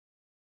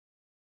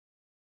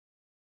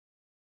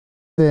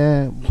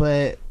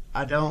but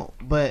I don't.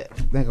 But I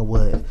think I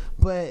would.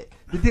 But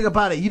the thing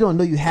about it, you don't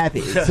know you have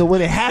it. So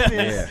when it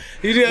happens,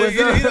 you don't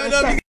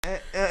know.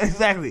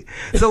 Exactly.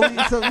 So you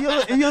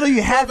don't know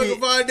you have it.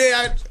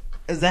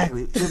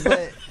 Exactly.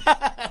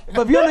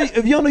 But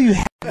if you don't know you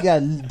have it, you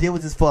gotta deal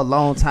with this for a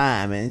long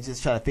time and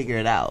just try to figure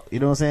it out. You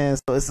know what I'm saying?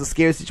 So it's a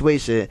scary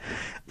situation.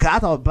 Cause I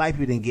thought black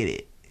people didn't get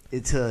it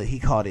until he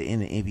called it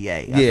in the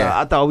NBA.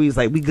 I thought we was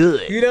like, we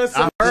good. You know,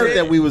 I heard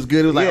that we was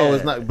good. It was like, oh,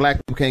 it's not black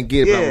people can't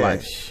get it. But I'm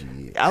like,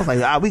 shit. I was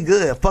like, we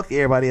good. Fuck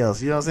everybody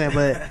else. You know what I'm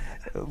saying? But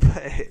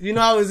you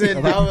know, I was I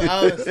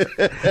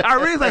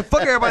really was like,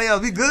 fuck everybody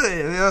else. We good.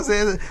 You know what I'm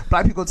saying?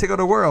 Black people take over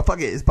the world.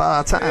 Fuck it. It's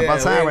about time.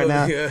 About time right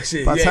now.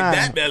 About time.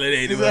 That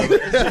melanated.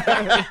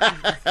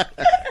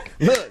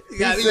 Look, he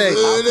said,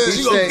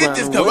 you gonna get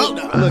this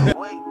corona.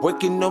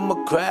 Working on my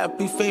craft,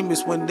 be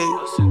famous one day.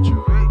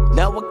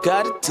 Now I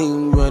got a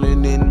team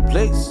running in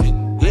place.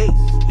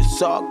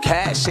 It's all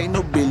cash, ain't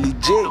no Billy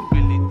J.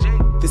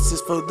 This is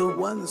for the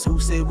ones who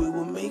said we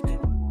will make it.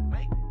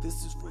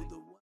 This is